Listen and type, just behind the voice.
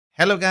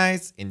Hello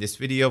guys, in this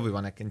video we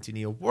want to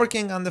continue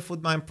working on the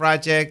FoodMine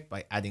project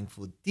by adding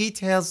food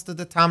details to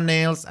the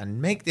thumbnails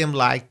and make them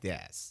like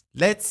this.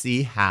 Let's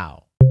see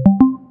how.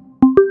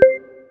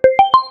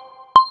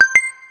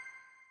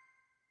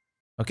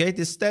 Okay,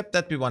 the step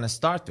that we want to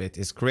start with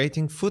is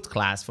creating food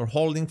class for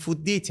holding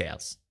food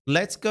details.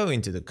 Let's go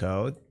into the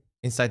code.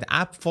 Inside the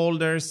app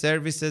folder,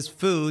 services,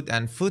 food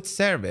and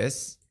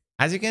FoodService.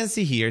 As you can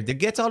see here, the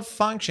getAll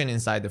function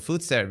inside the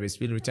FoodService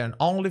will return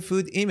only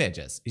food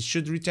images. It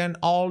should return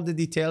all the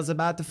details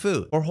about the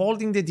food. For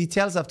holding the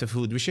details of the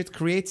food, we should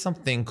create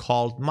something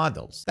called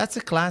models. That's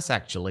a class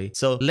actually,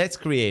 so let's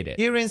create it.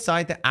 Here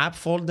inside the app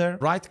folder,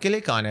 right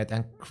click on it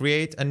and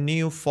create a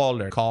new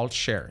folder called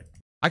shared.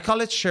 I call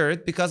it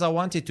shared because I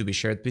want it to be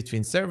shared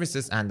between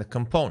services and the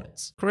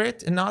components.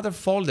 Create another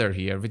folder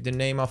here with the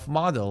name of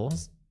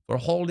models. For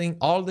holding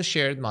all the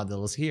shared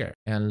models here.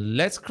 And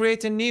let's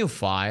create a new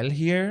file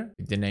here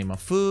with the name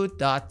of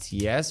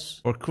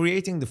food.ts for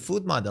creating the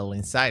food model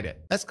inside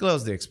it. Let's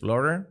close the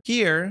Explorer.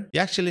 Here, you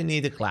actually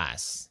need a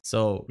class.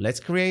 So let's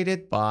create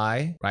it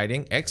by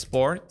writing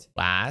export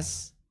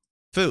class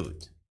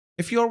food.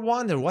 If you're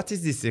wondering what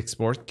is this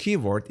export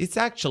keyword, it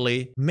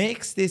actually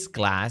makes this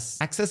class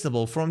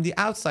accessible from the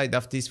outside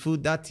of this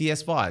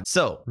food.ts file.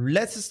 So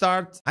let's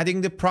start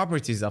adding the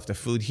properties of the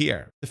food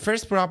here. The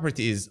first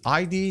property is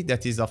ID,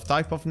 that is of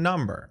type of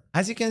number.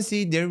 As you can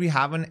see there we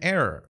have an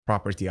error.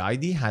 Property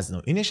ID has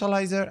no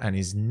initializer and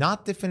is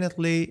not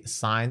definitely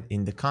assigned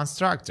in the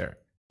constructor.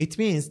 It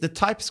means the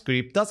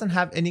TypeScript doesn't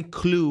have any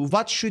clue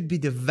what should be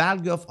the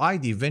value of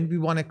ID when we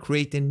want to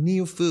create a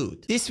new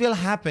food. This will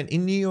happen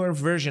in newer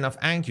version of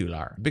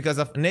Angular because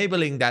of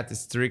enabling that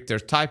stricter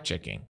type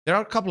checking. There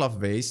are a couple of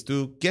ways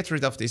to get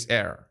rid of this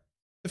error.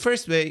 The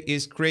first way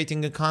is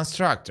creating a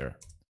constructor.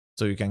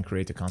 So you can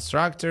create a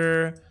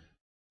constructor.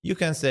 You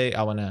can say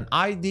I want an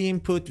ID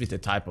input with a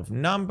type of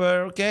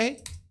number,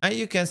 okay? And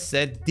you can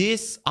set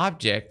this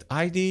object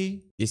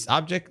ID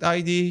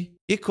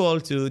equal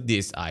to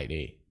this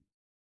ID.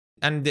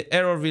 And the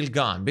error will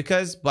gone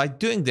because by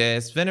doing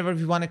this, whenever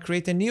we want to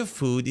create a new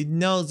food, it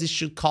knows it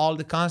should call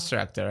the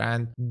constructor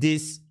and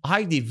this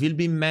ID will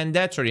be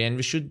mandatory and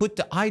we should put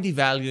the ID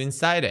value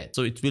inside it.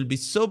 So it will be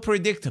so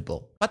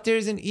predictable. But there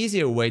is an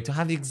easier way to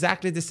have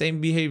exactly the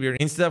same behavior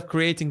instead of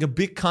creating a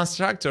big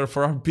constructor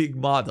for our big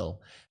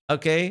model.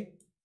 Okay?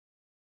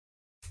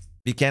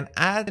 We can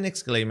add an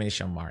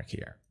exclamation mark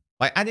here.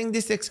 By adding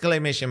this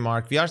exclamation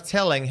mark, we are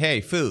telling,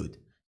 hey, food.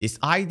 This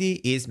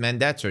ID is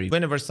mandatory.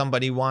 Whenever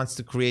somebody wants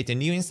to create a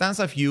new instance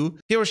of you,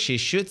 he or she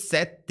should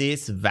set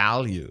this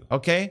value,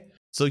 okay?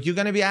 So you're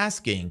gonna be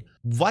asking,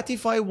 what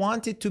if I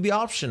want it to be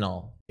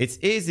optional? It's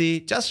easy,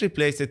 just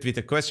replace it with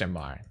a question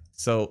mark.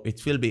 So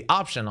it will be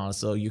optional,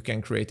 so you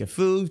can create a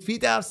food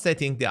without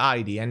setting the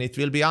ID and it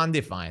will be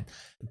undefined.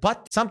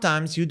 But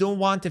sometimes you don't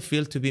want a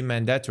field to be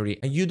mandatory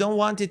and you don't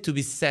want it to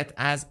be set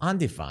as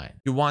undefined.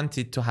 You want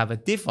it to have a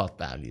default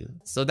value.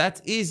 So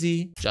that's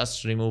easy.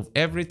 Just remove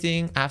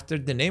everything after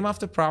the name of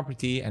the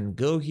property and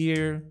go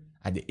here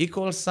at the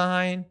equal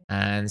sign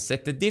and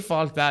set the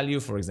default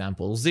value, for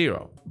example,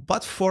 0.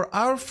 But for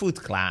our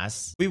food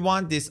class, we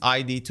want this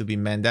ID to be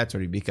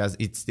mandatory because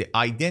it's the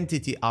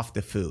identity of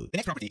the food. The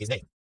next property is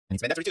name. And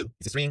it's mandatory too.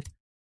 It's a string,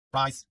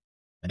 price,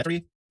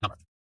 mandatory, number.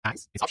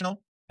 Tags, it's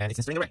optional, and it's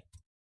a string array.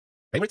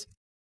 Favorite,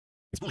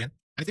 it's boolean, and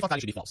its default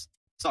value should be false.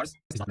 Stars,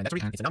 this is not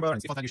mandatory, and it's a number, and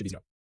its default value should be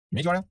 0.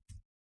 Image URL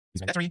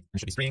is mandatory, and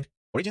should be string.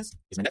 Origins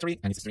is mandatory,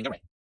 and it's a string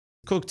array.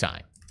 Cook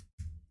time,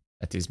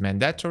 that is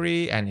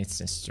mandatory, and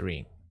it's a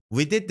string.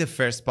 We did the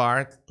first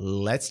part.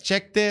 Let's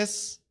check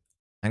this,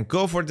 and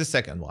go for the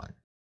second one.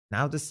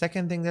 Now the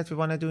second thing that we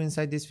want to do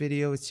inside this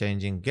video is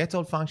changing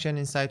getAll function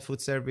inside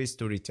FoodService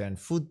to return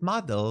food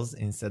models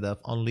instead of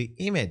only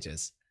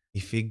images.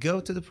 If we go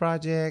to the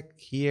project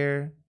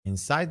here,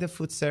 inside the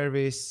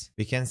FoodService,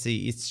 we can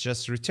see it's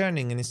just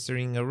returning a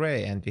string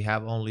array and we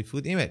have only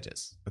food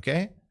images,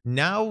 okay?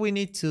 Now we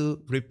need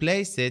to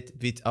replace it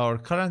with our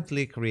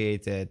currently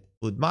created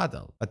food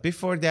model. But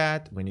before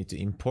that, we need to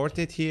import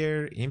it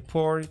here,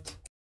 import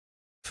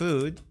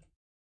food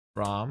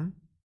from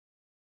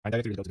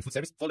directory will go to the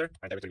FoodService folder,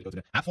 directory will go to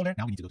the app folder.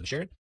 Now we need to go to the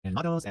shared and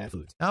models and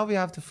food. Now we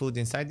have the food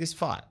inside this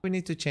file. We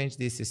need to change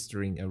this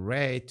string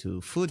array to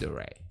food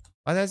array.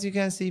 But as you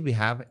can see, we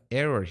have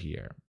error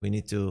here. We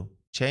need to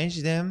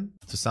change them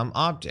to some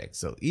objects.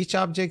 So each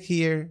object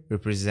here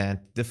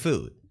represents the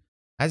food.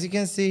 As you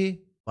can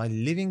see, by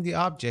leaving the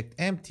object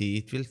empty,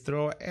 it will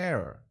throw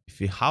error. If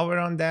we hover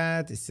on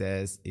that, it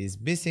says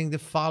is missing the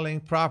following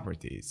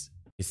properties.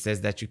 It says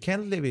that you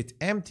can't leave it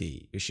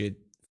empty. You should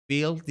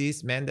fill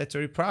these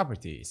mandatory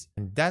properties.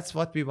 And that's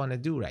what we want to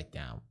do right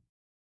now.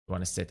 We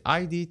want to set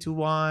ID to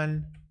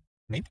 1,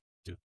 name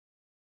 2.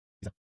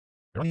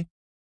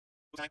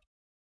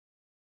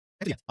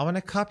 I want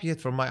to copy it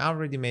from my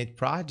already made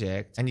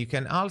project, and you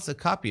can also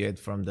copy it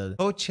from the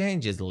code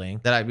changes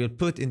link that I will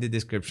put in the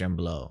description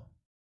below.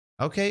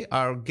 Okay,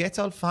 our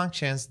getAll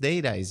functions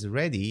data is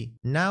ready.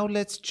 Now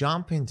let's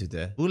jump into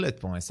the bullet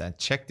points and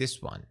check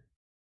this one.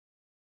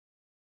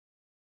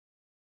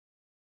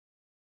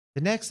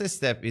 The next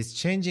step is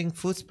changing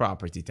food's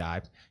property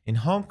type in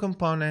home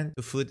component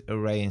to food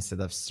array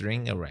instead of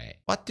string array.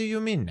 What do you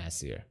mean,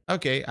 Nasir?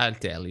 Okay, I'll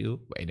tell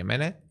you. Wait a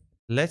minute.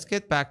 Let's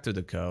get back to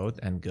the code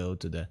and go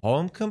to the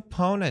home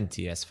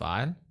component.ts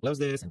file. Close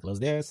this and close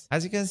this.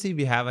 As you can see,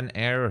 we have an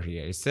error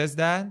here. It says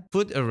that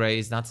food array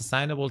is not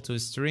assignable to a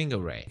string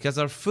array. Because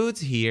our food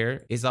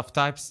here is of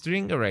type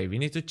string array, we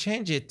need to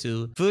change it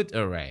to food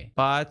array.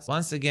 But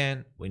once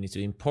again, we need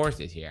to import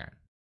it here.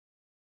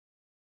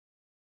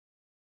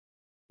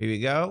 Here we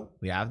go.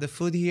 We have the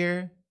food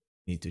here.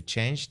 We need to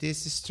change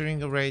this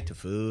string array to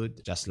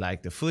food, just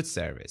like the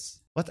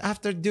FoodService. But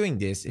after doing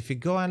this, if we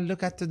go and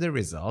look at the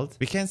result,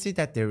 we can see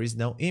that there is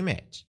no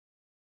image.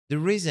 The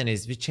reason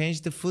is we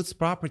changed the food's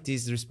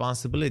properties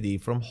responsibility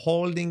from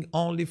holding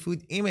only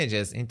food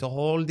images into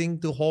holding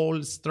the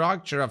whole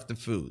structure of the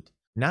food.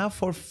 Now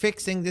for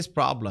fixing this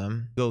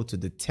problem, go to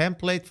the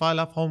template file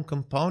of home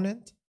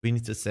component. We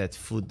need to set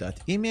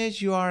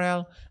food.image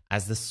URL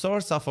as the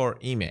source of our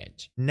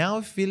image. Now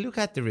if we look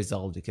at the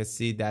result, we can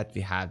see that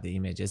we have the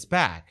images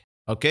back.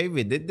 Okay,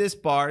 we did this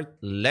part.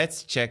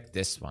 Let's check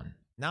this one.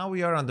 Now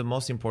we are on the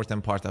most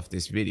important part of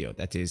this video,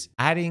 that is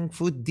adding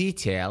food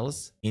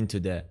details into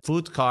the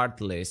food cart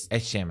list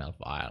HTML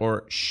file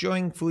or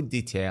showing food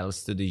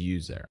details to the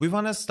user. We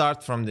want to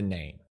start from the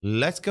name.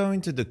 Let's go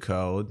into the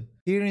code.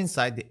 Here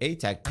inside the A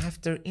tag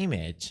after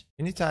image,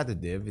 we need to add a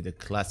div with a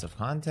class of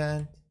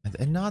content and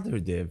another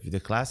div with a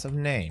class of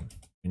name.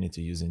 We need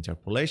to use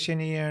interpolation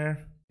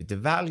here with the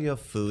value of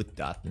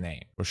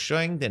food.name for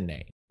showing the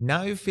name.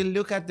 Now if we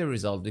look at the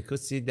result, we could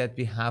see that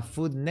we have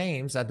food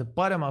names at the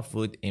bottom of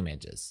food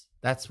images.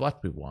 That's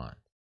what we want.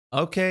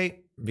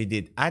 Okay, we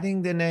did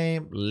adding the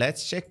name.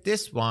 Let's check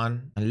this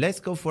one and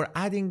let's go for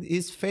adding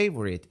is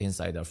favorite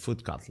inside our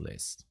food cart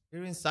list.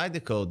 Here inside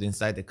the code,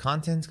 inside the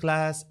content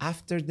class,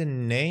 after the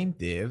name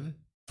div,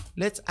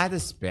 let's add a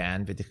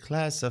span with the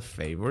class of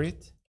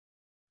favorite.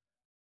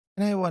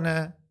 And I want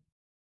to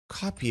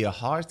copy a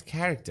hard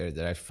character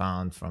that I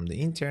found from the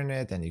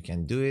internet, and you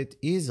can do it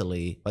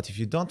easily. But if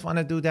you don't want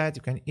to do that,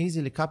 you can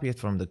easily copy it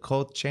from the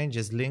code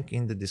changes link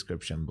in the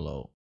description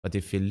below. But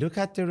if you look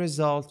at the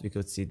result, we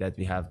could see that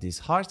we have this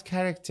hard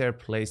character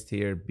placed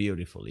here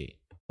beautifully.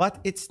 But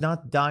it's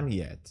not done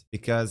yet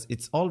because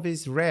it's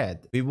always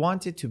red. We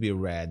want it to be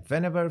red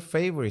whenever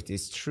favorite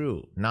is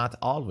true, not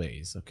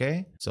always,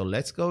 okay? So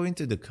let's go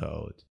into the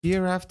code.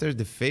 Here after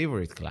the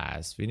favorite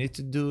class, we need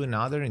to do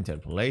another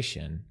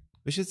interpolation.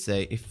 We should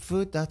say if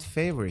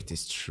food.favorite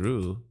is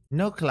true,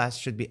 no class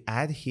should be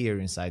added here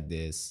inside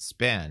this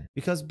span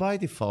because by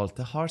default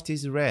the heart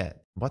is red.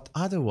 But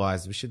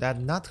otherwise we should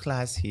add not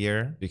class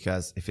here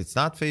because if it's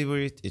not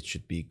favorite, it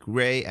should be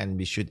gray and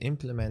we should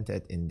implement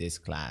it in this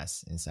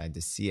class inside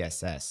the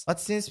CSS. But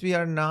since we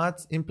are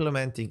not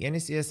implementing any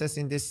CSS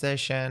in this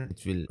session,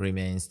 it will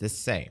remain the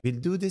same.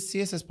 We'll do the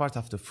CSS part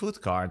of the food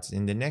cards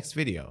in the next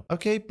video.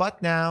 Okay,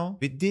 but now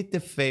we did the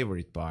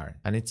favorite part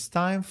and it's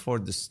time for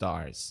the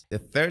stars. The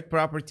third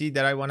property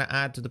that I want to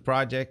add to the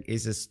project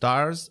is a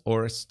stars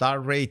or a star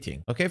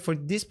rating. Okay, for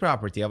this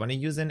property, I want to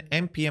use an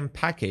npm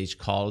package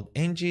called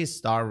ng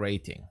star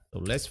rating. So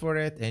let's for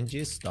it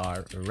ng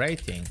star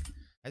rating.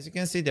 As you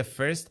can see, the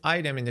first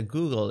item in the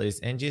Google is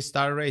ng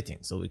star rating.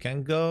 So we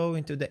can go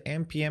into the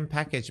npm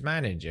package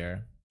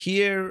manager.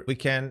 Here we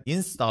can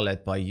install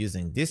it by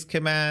using this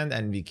command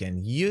and we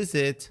can use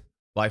it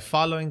by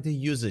following the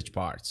usage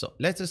part. So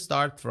let's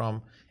start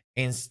from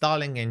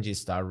installing ng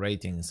star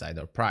rating inside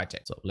our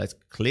project. So let's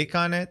click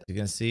on it. You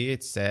can see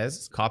it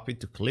says copy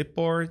to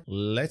clipboard.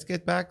 Let's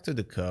get back to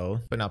the code.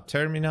 Open up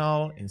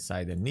terminal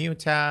inside a new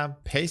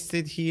tab, paste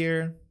it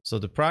here. So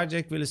the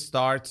project will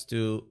start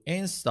to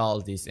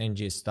install this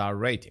ng star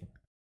rating.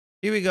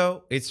 Here we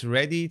go. It's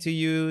ready to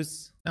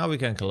use. Now we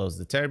can close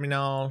the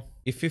terminal.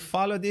 If we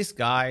follow this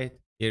guide,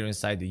 here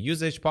inside the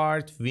usage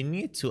part, we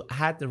need to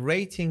add the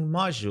rating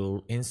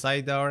module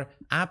inside our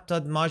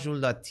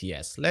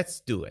app.module.ts. Let's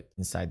do it.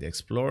 Inside the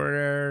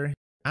Explorer,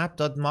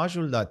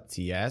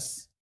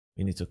 app.module.ts,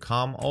 we need to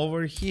come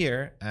over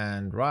here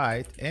and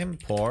write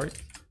import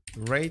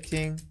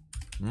rating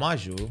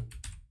module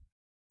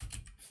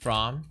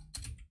from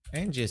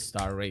ng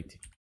star rating.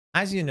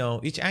 As you know,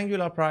 each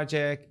Angular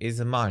project is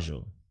a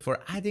module. For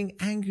adding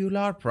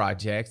Angular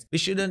projects, we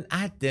shouldn't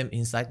add them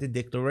inside the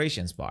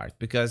declarations part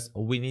because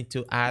we need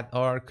to add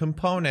our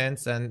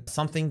components and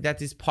something that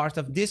is part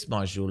of this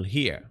module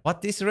here.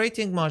 But this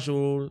rating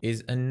module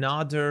is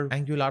another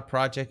Angular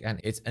project and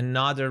it's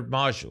another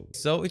module.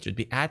 So it should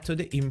be added to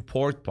the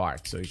import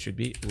part. So it should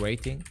be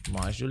rating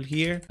module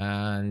here.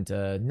 And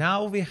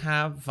now we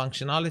have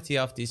functionality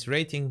of this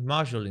rating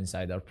module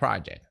inside our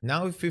project.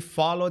 Now if we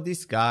follow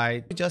this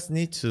guide, we just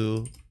need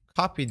to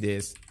copy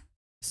this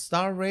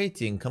star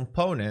rating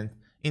component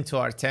into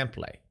our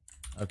template.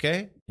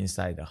 Okay,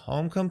 inside the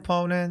home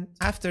component,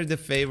 after the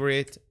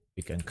favorite,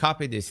 we can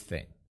copy this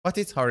thing, but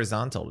it's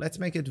horizontal. Let's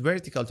make it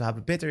vertical to have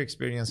a better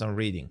experience on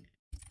reading.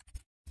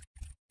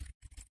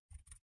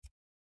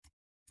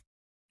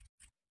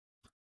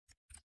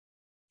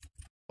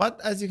 But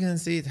as you can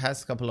see, it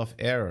has a couple of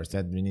errors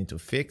that we need to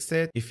fix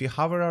it. If you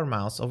hover our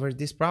mouse over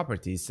this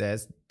property, it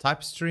says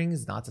type string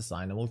is not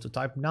assignable to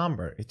type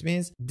number. It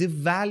means the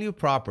value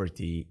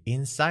property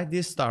inside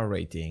this star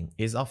rating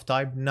is of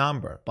type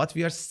number, but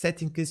we are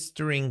setting a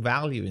string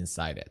value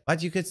inside it.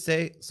 But you could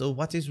say, so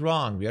what is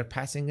wrong? We are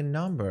passing a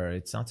number.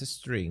 It's not a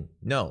string.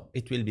 No,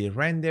 it will be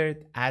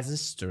rendered as a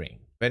string.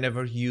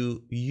 Whenever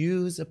you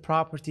use a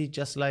property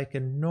just like a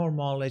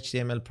normal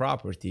HTML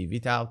property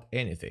without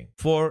anything.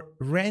 For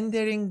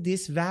rendering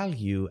this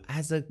value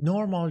as a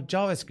normal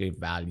JavaScript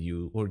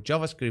value or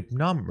JavaScript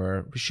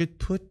number, we should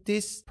put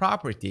this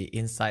property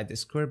inside the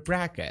square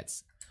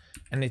brackets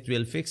and it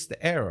will fix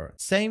the error.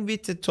 Same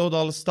with the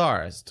total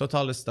stars.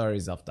 Total star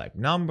is of type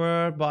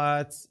number,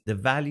 but the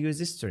value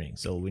is a string.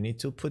 So we need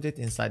to put it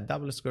inside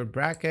double square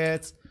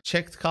brackets.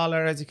 Checked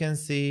color, as you can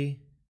see,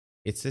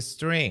 it's a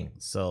string,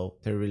 so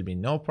there will be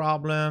no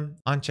problem.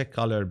 Unchecked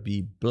color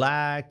be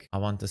black. I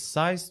want the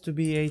size to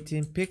be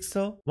 18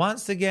 pixel.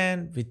 Once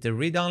again, with the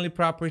read-only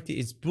property,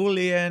 it's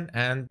Boolean,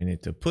 and we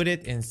need to put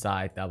it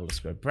inside double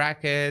square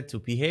bracket to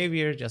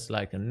behavior, just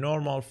like a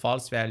normal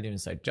false value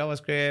inside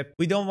JavaScript.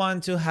 We don't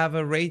want to have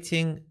a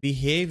rating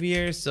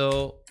behavior,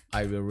 so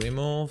I will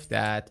remove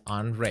that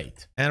on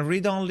rate. And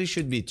read-only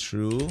should be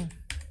true.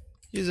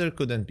 User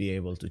couldn't be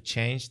able to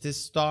change the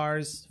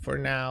stars for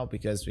now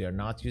because we are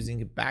not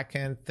using a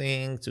backend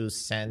thing to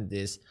send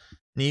this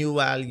new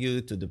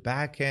value to the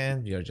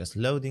backend. We are just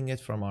loading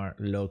it from our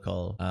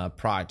local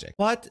project.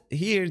 But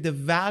here the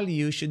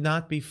value should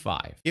not be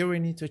 5. Here we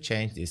need to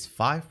change this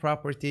 5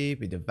 property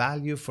with the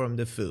value from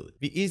the food.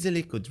 We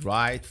easily could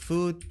write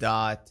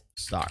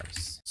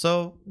food.stars.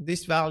 So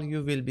this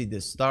value will be the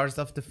stars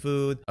of the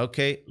food.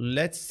 Okay,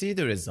 let's see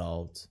the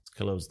result.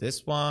 Close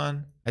this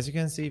one. As you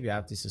can see, we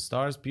have these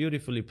stars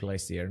beautifully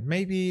placed here.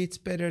 Maybe it's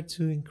better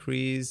to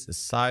increase the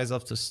size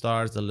of the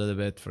stars a little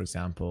bit. For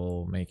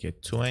example, make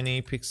it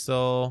 20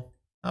 pixel.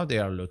 Now they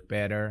are look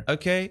better.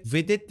 Okay,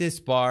 we did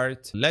this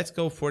part. Let's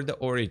go for the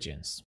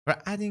origins. For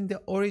adding the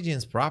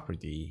origins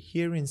property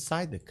here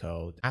inside the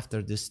code,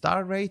 after the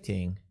star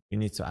rating, you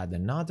need to add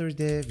another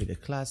div with a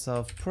class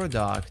of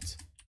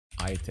product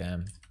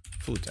item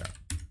footer.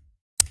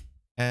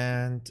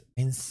 And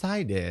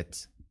inside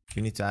it,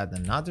 you need to add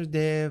another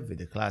div with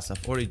the class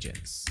of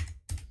origins.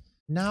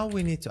 Now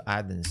we need to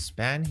add a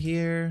span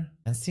here.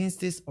 And since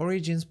this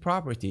origins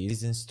property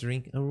is in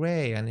string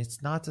array and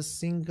it's not a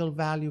single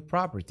value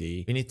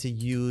property, we need to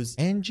use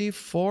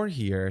ng4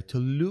 here to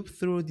loop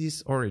through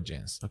these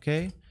origins.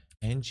 Okay,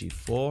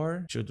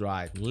 ng4 should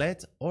write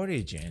let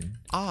origin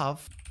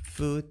of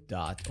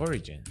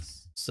food.origins.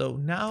 So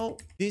now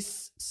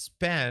this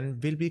span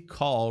will be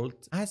called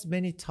as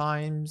many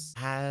times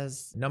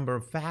as number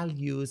of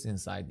values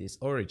inside these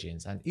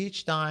origins, and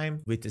each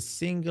time with a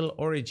single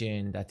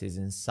origin that is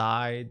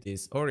inside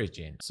this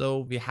origin. So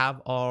we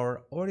have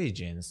our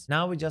origins.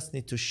 Now we just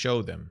need to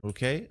show them.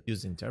 Okay,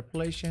 use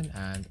interpolation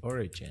and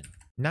origin.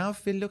 Now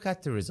if we look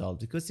at the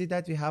result, you could see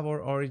that we have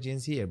our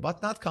origins here,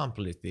 but not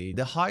completely.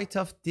 The height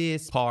of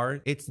this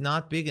part, it's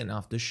not big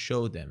enough to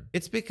show them.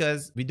 It's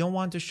because we don't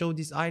want to show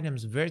these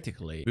items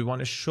vertically. We want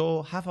to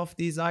show half of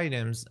these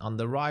items on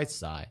the right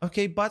side.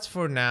 Okay, but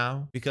for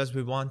now, because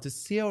we want to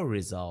see our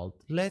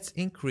result, let's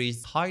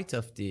increase the height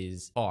of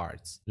these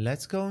parts.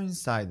 Let's go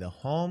inside the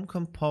home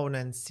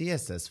component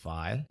CSS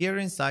file. Here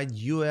inside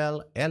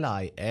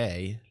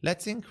ULLIA,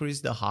 let's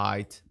increase the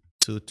height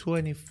to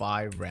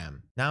 25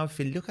 rem. Now if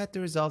we look at the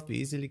result, we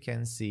easily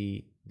can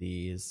see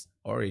these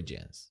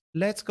origins.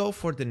 Let's go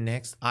for the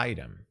next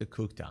item, the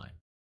cook time.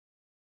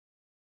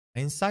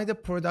 Inside the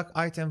product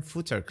item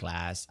footer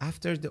class,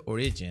 after the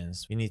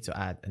origins, we need to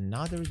add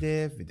another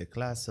div with the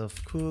class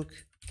of cook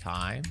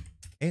time.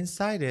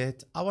 Inside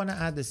it, I want to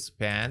add a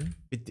span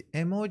with the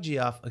emoji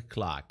of a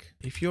clock.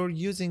 If you're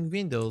using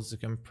Windows, you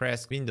can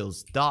press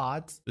Windows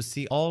dot to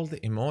see all the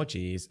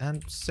emojis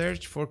and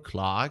search for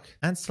clock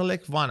and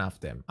select one of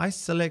them. I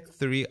select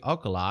 3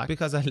 o'clock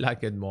because I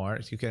like it more.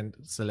 You can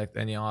select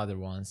any other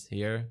ones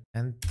here.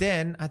 And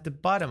then at the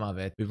bottom of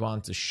it, we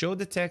want to show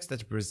the text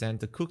that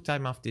represents the cook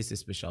time of this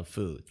special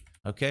food.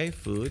 Okay,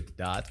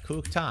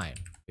 food.cooktime.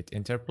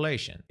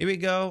 Interpolation. Here we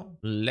go.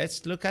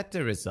 Let's look at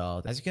the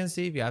result. As you can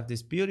see, we have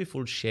this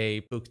beautiful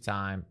shape cook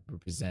time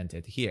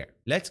represented here.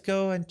 Let's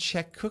go and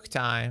check cook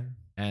time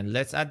and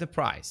let's add the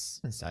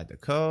price inside the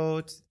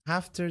code.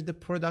 After the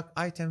product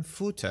item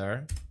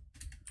footer,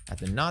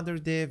 add another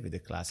div with the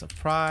class of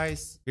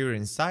price. Here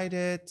inside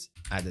it,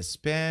 add a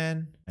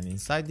span, and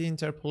inside the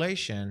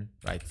interpolation,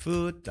 write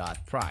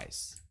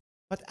food.price.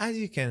 But as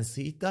you can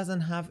see, it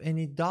doesn't have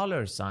any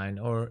 $sign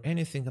or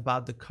anything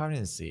about the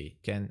currency.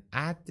 You can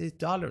add the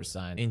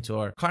 $sign into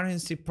our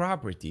currency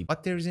property,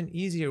 but there is an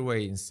easier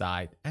way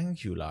inside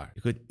Angular.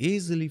 You could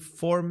easily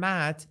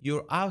format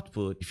your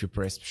output. If you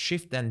press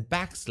Shift and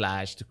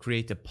backslash to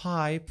create a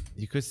pipe,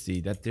 you could see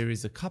that there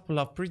is a couple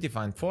of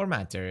predefined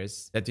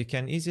formatters that you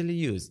can easily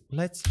use.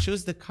 Let's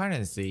choose the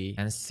currency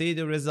and see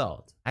the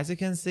result. As you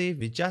can see,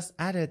 we just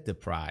added the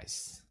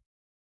price.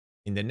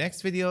 In the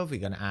next video, we're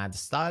gonna add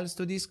styles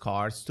to these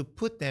cards to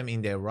put them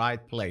in their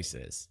right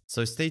places.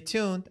 So stay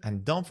tuned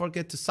and don't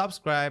forget to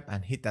subscribe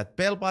and hit that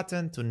bell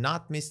button to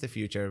not miss the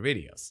future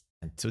videos.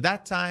 And to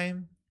that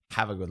time,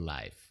 have a good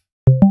life.